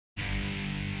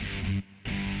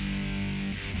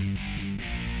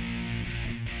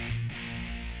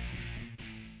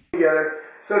together.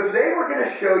 So today we're going to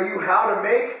show you how to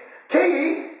make,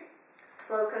 Katie,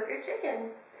 slow cooker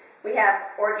chicken. We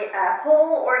have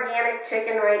whole organic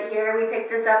chicken right here. We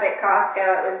picked this up at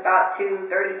Costco. It was about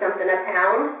 $2.30 something a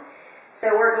pound.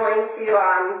 So we're going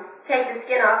to take the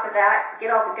skin off of that,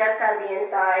 get all the guts out of the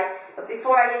inside. But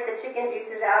before I get the chicken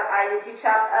juices out, I need to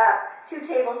chop up 2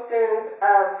 tablespoons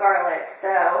of garlic.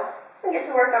 So we get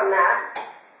to work on that.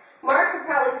 Mark could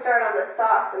probably start on the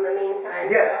sauce in the meantime.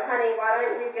 Yes. So, honey, why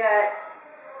don't you get,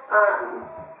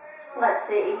 let's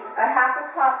see, a half a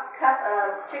cup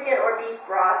of chicken or beef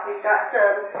broth. We've got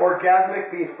some orgasmic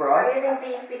beef broth. I'm using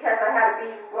beef because I had a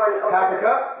beef one open. Half a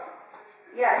cup?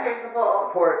 Yeah, here's the bowl.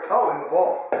 Pour it, oh, in the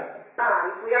bowl.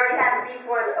 We already had the beef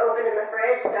one open in the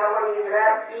fridge, so I want to use it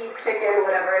up. Beef, chicken,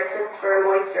 whatever. It's just for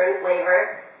moisture and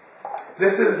flavor.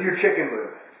 This is your chicken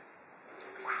lube.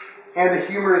 And the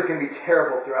humor is going to be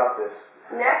terrible throughout this.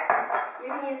 Next, you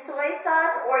can use soy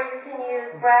sauce or you can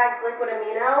use Bragg's liquid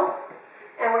amino.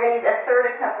 And we're going to use a third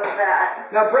a cup of that.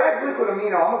 Now, Bragg's liquid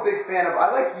amino, I'm a big fan of.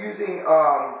 I like using,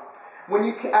 when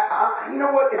you can, you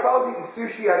know what, if I was eating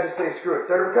sushi, I'd just say screw it.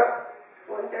 Third of a cup?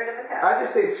 1/3 of a cup. I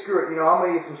just say screw it, you know, I'm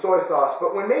going to eat some soy sauce.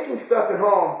 But when making stuff at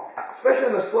home, especially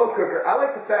in the slow cooker, I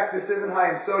like the fact this isn't high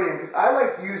in sodium because I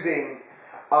like using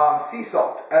sea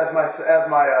salt as my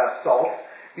salt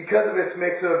because of its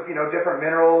mix of, you know, different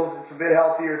minerals. It's a bit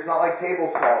healthier. It's not like table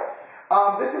salt.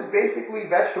 This is basically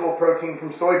vegetable protein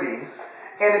from soybeans,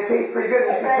 and it tastes pretty good.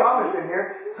 You see Thomas in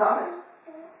here. Thomas,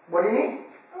 what do you need?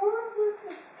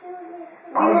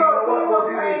 We'll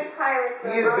do these.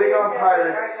 He is big on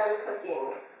pirates.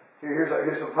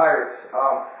 Here's some pirates.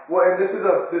 Well, and this is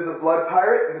a blood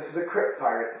pirate, and this is a crypt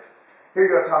pirate. Here you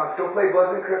go, Thomas. Go play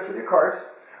Bloods and Crypts with your cards.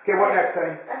 Okay, what next,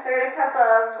 honey? A third a cup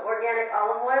of organic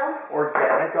olive oil.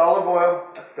 Organic olive oil,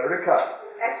 a third a cup.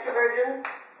 Extra virgin.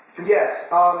 Yes.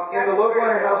 In the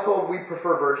Lobliner household, we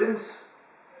prefer virgins.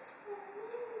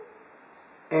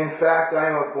 In fact, I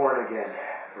am a born-again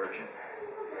virgin.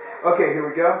 Okay, here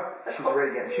we go. She's ready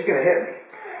again. She's gonna hit me.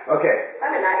 Okay. I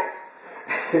have a knife.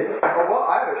 Oh well,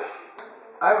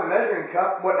 I have a measuring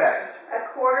cup. What next? A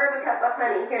quarter of a cup of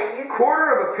honey. Here, use this.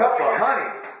 Quarter of a cup of honey.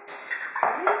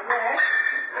 Use this.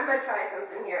 I'm gonna try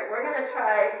something here. We're gonna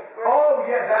try. Oh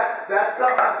yeah, that's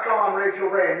something I saw on Rachel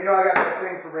Ray. You know I got that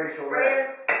thing for Rachel Ray.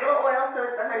 Spray a little oil so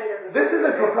that the honey doesn't. This is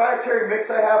a proprietary mix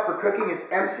I have for cooking. It's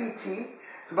MCT.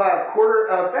 It's about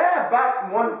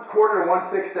about 1/4 to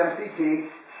 1/6 MCT,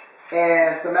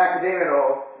 and some macadamia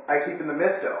oil I keep in the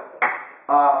misto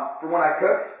for when I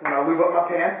cook, when I lube up my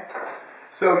pan.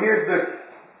 So here's the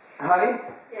honey.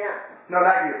 Yeah. No,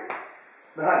 not you.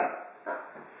 The honey.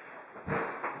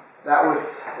 That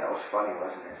was funny,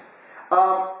 wasn't it?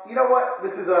 You know what?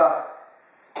 This is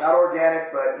not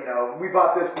organic, but you know we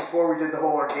bought this before we did the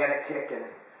whole organic kick, and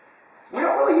we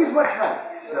don't really use much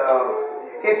honey. So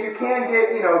if you can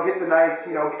get the nice,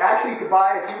 actually you could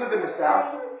buy if you live in the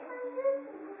South.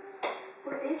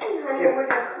 We're busy, honey. We're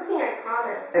done cooking, I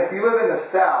promise. If you live in the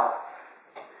South,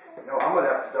 I'm gonna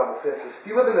have to double fist this. If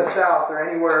you live in the South or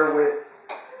anywhere with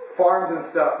farms and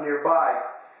stuff nearby,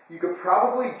 you could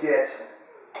probably get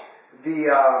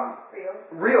the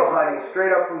real honey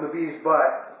straight up from the bee's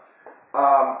butt.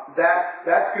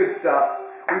 That's good stuff.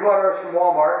 We bought ours from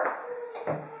Walmart.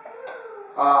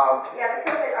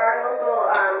 Yeah, our local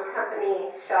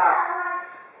company shop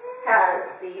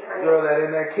has the honey. Throw that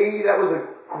in there, Katie. That was a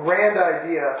grand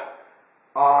idea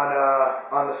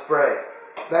on the spray.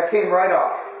 That came right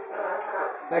off.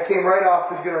 That came right off.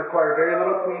 This is going to require very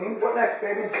little cleaning. What next,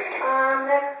 baby?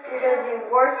 Next, you're going to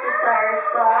do Worcestershire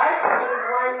sauce. You need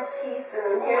 1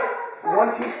 teaspoon. Here's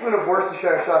 1 teaspoon of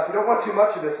Worcestershire sauce. You don't want too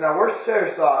much of this. Now, Worcestershire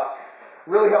sauce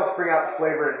really helps bring out the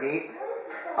flavor in meat.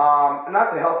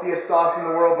 Not the healthiest sauce in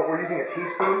the world, but we're using a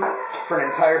teaspoon for an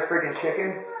entire friggin'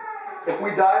 chicken. If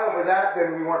we die over that,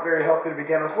 then we weren't very healthy to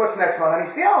begin with. What's next, my honey?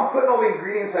 See how I'm putting all the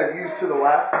ingredients I've used to the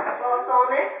left?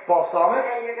 balsamic. Balsamic?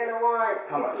 And you're going to want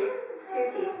 2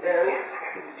 teaspoons. Yes, I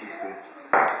gotta get the teaspoon.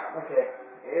 Okay.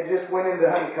 It just went in the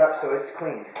honey cup, so it's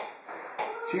clean.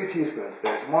 2 teaspoons.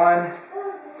 There's 1.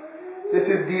 This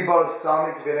is the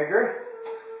balsamic vinegar.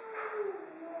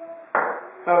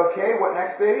 Okay, what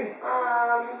next, baby?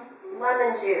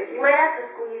 Lemon juice. You might have to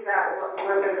squeeze that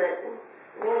lemon.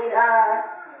 We need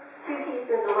 2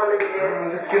 teaspoons of lemon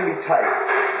juice. This is gonna be tight.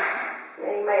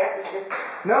 Yeah, you might have to just.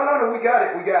 No, we got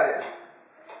it.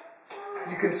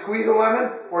 You can squeeze a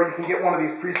lemon, or you can get one of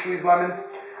these pre-squeezed lemons.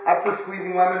 I prefer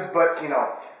squeezing lemons, but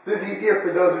this is easier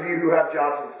for those of you who have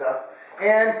jobs and stuff.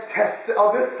 And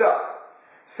all this stuff,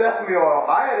 sesame oil.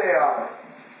 I had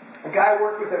a guy I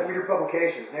worked with at Weeder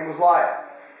Publications. His name was Laya.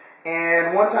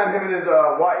 And one time him and his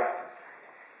wife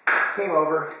came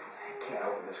over. I can't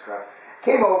open this crap.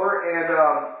 Came over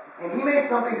and he made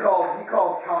something called,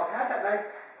 have that knife?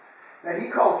 That he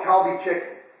called Calbee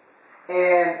chicken.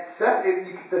 And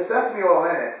the sesame oil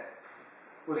in it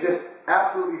was just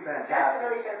absolutely fantastic. That's a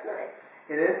really sharp knife.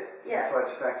 It is? Yes. That's why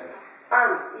it's effective.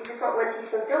 You just want 1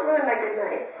 teaspoon. Don't ruin my good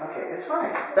knife. Okay, it's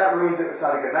fine. That ruins it. It's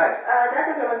not a good knife. That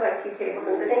doesn't look like 2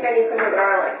 tablespoons. I think I need some more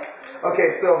garlic. Okay,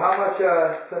 so how much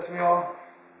sesame oil?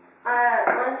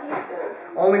 1 teaspoon.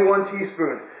 Only 1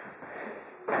 teaspoon.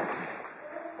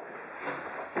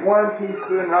 1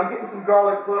 teaspoon. And I'm getting some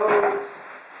garlic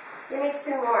cloves. Give me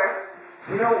 2 more.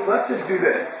 You know, let's just do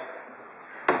this.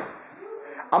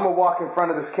 I'm going to walk in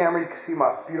front of this camera. You can see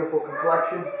my beautiful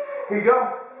complexion. Here you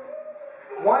go.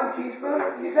 1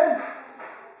 teaspoon, you said?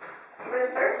 For the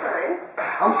 3rd time.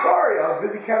 I'm sorry, I was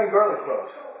busy counting garlic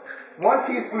cloves. 1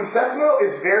 teaspoon. Sesame oil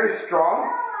is very strong,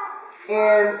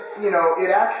 and, you know, it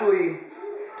actually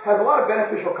has a lot of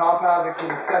beneficial compounds,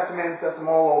 including sesamin, sesamol,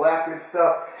 all that good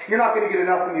stuff. You're not going to get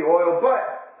enough in the oil,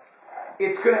 but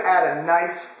it's going to add a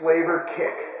nice flavor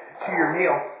kick to your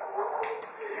meal.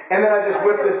 And then I just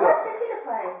whip this up. What's Sissy to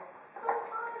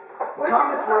play?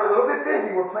 Thomas, we're a little bit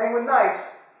busy. We're playing with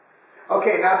knives.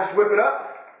 Okay, now just whip it up.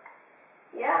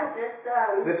 Yeah, just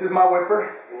This is my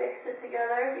whipper. mix it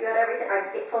together. You got everything.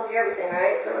 I told you everything,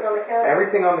 right? That was on the counter.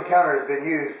 Everything on the counter has been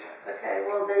used. Okay.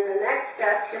 Well, then the next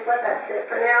step, just let that sit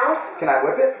for now. Can I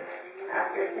whip it?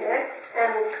 After it's mixed,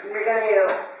 and you're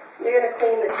gonna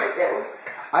clean the chicken.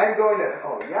 I'm going to.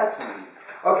 Oh, yucky.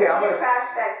 Okay, I'm Need gonna. a trash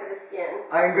bag for the skin.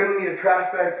 I'm gonna need a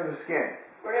trash bag for the skin.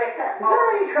 We're gonna cut. Is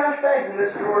there any trash bags in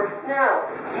this drawer? No.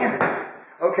 Damn it.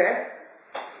 Okay.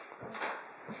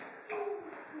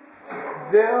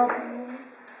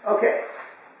 Okay.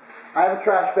 I have a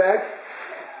trash bag.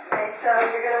 Okay, so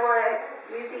you're gonna want to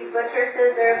use these butcher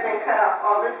scissors and cut off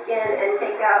all the skin and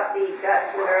take out the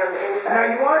guts that are on the Now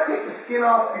inside. you want to take the skin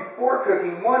off before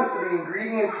cooking, one, so the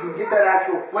ingredients can get that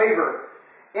actual flavor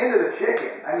into the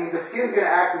chicken. I mean, the skin's going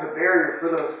to act as a barrier for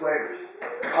those flavors.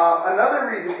 Another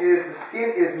reason is the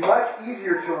skin is much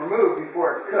easier to remove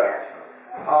before it's cooked. Yes.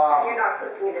 You're not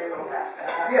cooking it in all that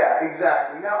fat. Yeah,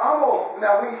 exactly.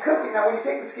 Now when you cook it, when you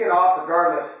take the skin off,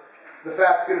 regardless, the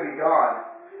fat's going to be gone.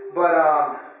 But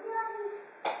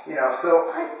you know,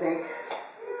 so I think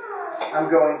I'm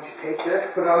going to take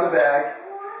this, put it on the bag,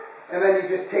 and then you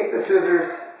just take the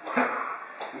scissors,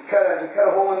 you cut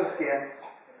a hole in the skin,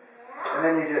 and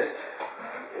then you just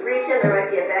Reach in, there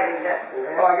might be a bag of guts in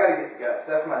there. oh, I got to get the guts.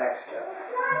 That's my next step.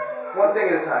 One thing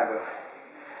at a time, though.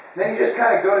 Then you just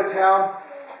kind of go to town,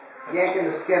 yanking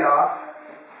the skin off.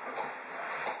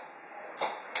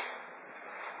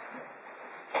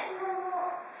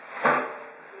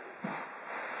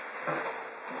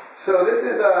 So this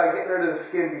is getting rid of the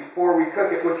skin before we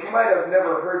cook it, which you might have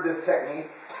never heard this technique.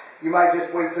 You might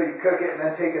just wait till you cook it and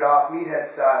then take it off meathead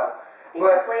style. I think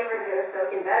the flavor's going to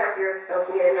soak in better if you're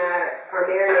soaking it in our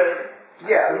marinade.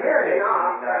 Yeah, the Skin marinade's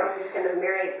off, really or nice. it's just going to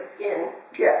marinate the skin.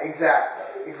 Yeah,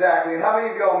 exactly. And how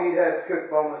many of y'all meatheads cook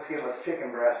boneless, skinless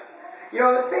chicken breast? You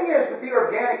know, the thing is, with the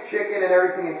organic chicken and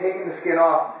everything and taking the skin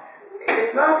off,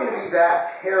 it's not going to be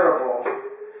that terrible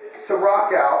to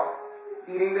rock out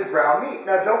eating the ground meat.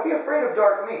 Now, don't be afraid of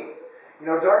dark meat. You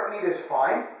know, dark meat is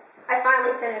fine. I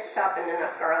finally finished chopping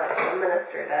enough garlic, so I'm going to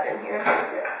stir that in here.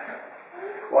 Yeah.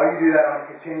 While you do that, I'm going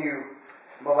to continue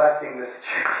molesting this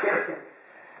chicken.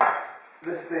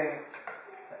 This thing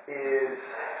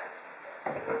is,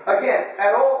 again,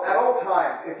 at all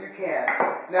times, if you can.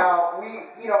 Now,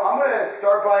 I'm going to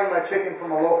start buying my chicken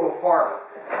from a local farmer.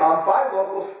 Buy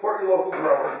local, support your local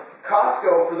grower.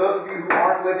 Costco, for those of you who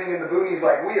aren't living in the boonies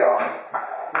like we are,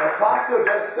 Costco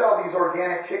does sell these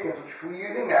organic chickens, which we're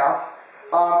using now.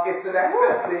 It's the next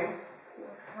best thing.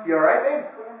 You alright, babe?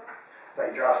 Thought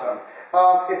you dropped some.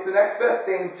 It's the next best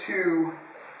thing to,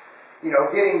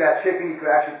 getting that chicken you could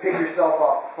actually pick yourself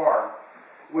off the farm,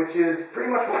 which is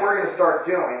pretty much what we're going to start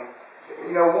doing.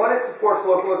 One, it supports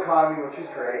local economy, which is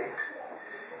great.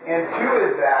 And two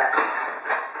is that,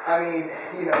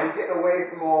 you're getting away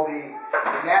from all the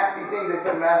nasty things that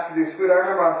put in mass-produced food. I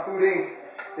remember on Food Inc.,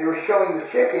 they were showing the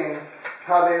chickens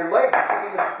how their legs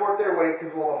couldn't even support their weight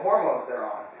because of all the hormones they're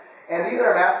on. And these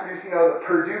are mass-produced, the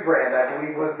Purdue brand, I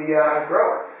believe, was the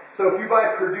grower. So if you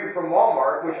buy Purdue from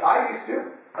Walmart, which I used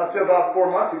to, up to about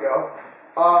 4 months ago,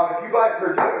 if you buy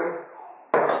Purdue,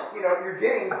 you're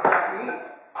getting crappy meat.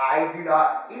 I do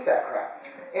not eat that crap.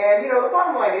 And, the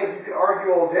bottom line is, you can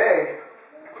argue all day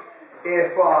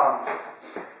if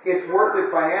it's worth it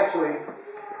financially.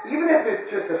 Even if it's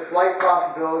just a slight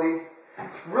possibility,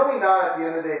 it's really not, at the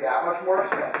end of the day, that much more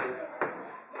expensive.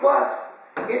 Plus,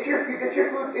 it's your food,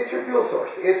 it's your fuel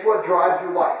source. It's what drives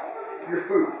your life, your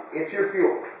food. It's your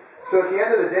fuel. So at the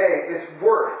end of the day, it's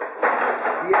worth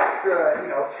the extra,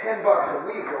 $10 a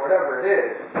week or whatever it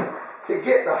is to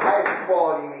get the highest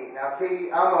quality meat. Now,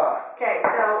 Katie, Okay,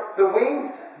 so the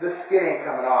wings, the skin ain't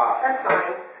coming off. that's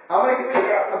fine. I'm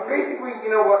basically, you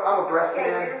know what? I'm a breast Okay,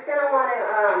 man. you're just gonna want to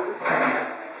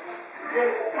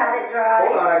just pat it dry.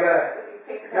 Hold on, I gotta. With these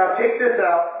paper Now towels. take this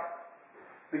out.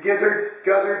 The gizzards.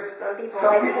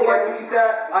 Some people like to eat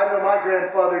that. I know my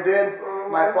grandfather did.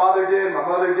 My father did. My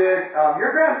mother did.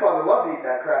 Your grandfather loved to eat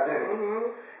that crap, didn't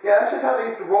he? Yeah, that's just how they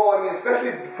used to roll. I mean,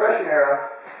 especially the Depression era.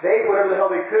 They ate whatever the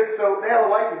hell they could, so they had a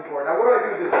liking for it. Now, what do I do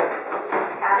with this thing?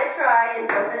 Pat it dry and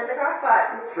dump it in the crock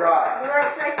pot. Dry.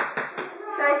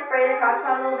 Should I spray the crock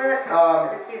pot a little bit?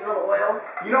 Just use a little oil.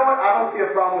 You know what? I don't see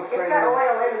a problem with spraying It's got it.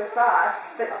 oil in the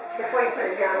sauce, but before you put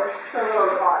it down, let's put a little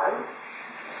on the bottom.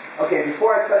 Okay,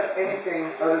 before I touch anything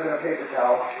other than a paper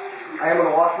towel, I am going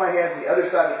to wash my hands on the other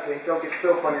side of the sink. Don't get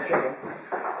soap on your chicken.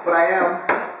 But I am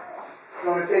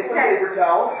going to take some paper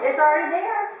towels. It's already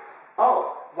there.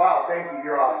 Oh, wow, thank you.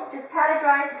 You're awesome. Just pat it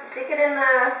dry, stick it in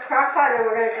the crock pot, and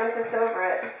we're going to dump this over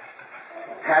it.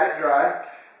 Pat it dry.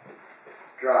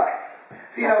 Dry.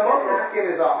 See, now most of the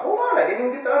skin is off. Hold on, I didn't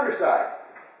even get the underside.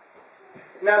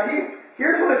 Now,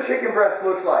 here's what a chicken breast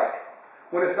looks like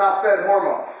when it's not fed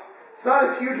hormones. It's not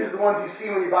as huge as the ones you see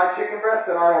when you buy chicken breasts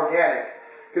that aren't organic,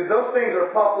 because those things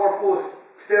are pumped more full of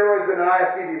steroids than an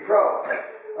IFBB Pro.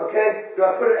 Okay? Do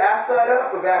I put it ass side up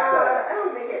or back side up? I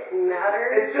don't think it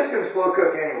matters. It's just going to slow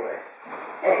cook anyway.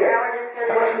 Okay, now we're just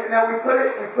going to... Now we put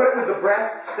it with the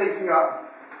breasts facing up,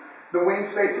 the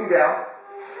wings facing down.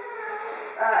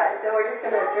 So we're just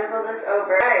going to drizzle this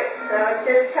over. Alright, so it's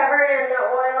just covered in the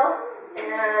oil,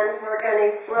 and we're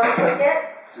going to slow cook it.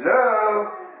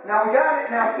 Slow. Now we got it.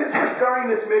 Now since we're starting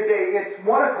this midday, it's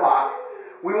 1 o'clock.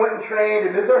 We went and trained,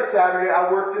 and this is our Saturday.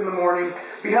 I worked in the morning.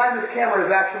 Behind this camera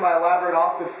is actually my elaborate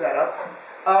office setup.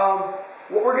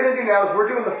 What we're going to do now is we're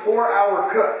doing the 4-hour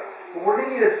cook. But we're going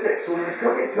to eat at 6, so we're going to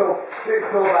cook it till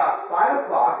about 5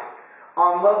 o'clock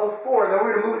on level 4, and then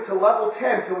we're going to move it to level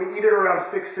 10 till we eat it around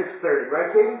 6:30. Right,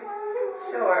 Katie?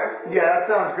 Sure. Yeah, that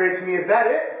sounds great to me. Is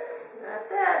that it? That's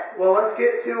it. Well, let's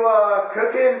get to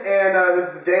cooking, and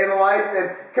this is a day in the life.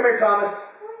 And come here,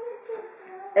 Thomas.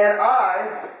 And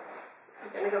I'm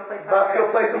gonna go play about to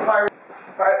go play some Pirates.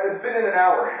 All right, it's been in an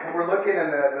hour, and we're looking,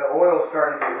 and the oil's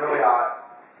starting to get really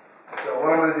hot. So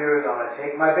what I'm going to do is I'm going to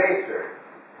take my baster,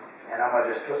 and I'm going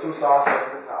to just put some sauce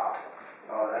over the top.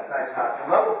 Oh, that's nice and hot.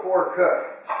 The level 4 cook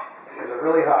is a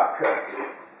really hot cook,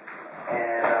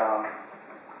 and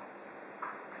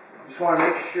just want to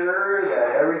make sure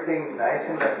that everything's nice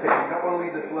and crispy. You don't want to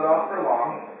leave this lid off for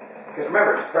long, because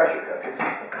remember, it's a pressure cooker.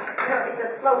 No, it's a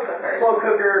slow cooker. Slow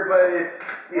cooker, but it's,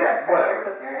 yeah, pressure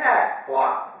whatever. cooker. Yeah,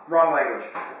 blah. Wrong language.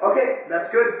 Okay, that's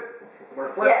good. We're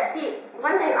flipped. Yeah, see,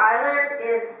 one thing I learned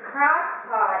is crock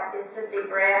pot is just a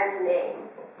brand name.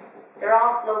 They're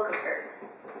all slow cookers.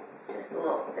 Just a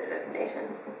little bit of information.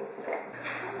 Okay.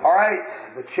 All right,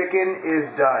 the chicken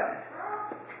is done.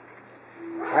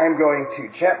 I am going to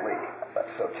gently,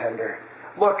 that's so tender.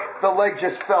 Look, the leg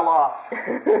just fell off.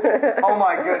 Oh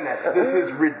my goodness, this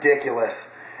is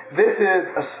ridiculous. This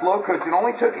is a slow cooked. It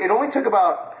only took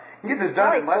about, you can get this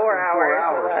done in less than 4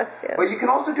 hours. Less, yeah. But you can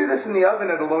also do this in the oven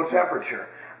at a low temperature.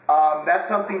 That's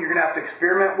something you're gonna have to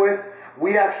experiment with.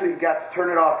 We actually got to turn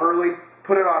it off early,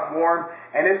 put it on warm,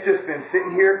 and it's just been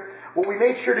sitting here. What we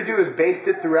made sure to do is baste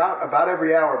it throughout about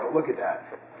every hour, but look at that.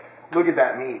 Look at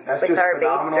that meat. That's With just our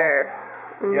phenomenal. baster.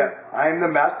 Yeah, I'm the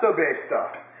master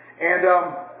baster. And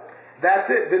that's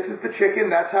it. This is the chicken.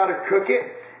 That's how to cook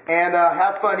it. And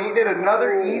have fun eating it.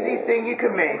 Another easy thing you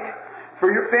can make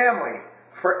for your family,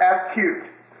 for FQ.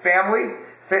 Family,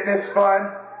 fitness,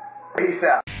 fun. Peace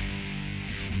out.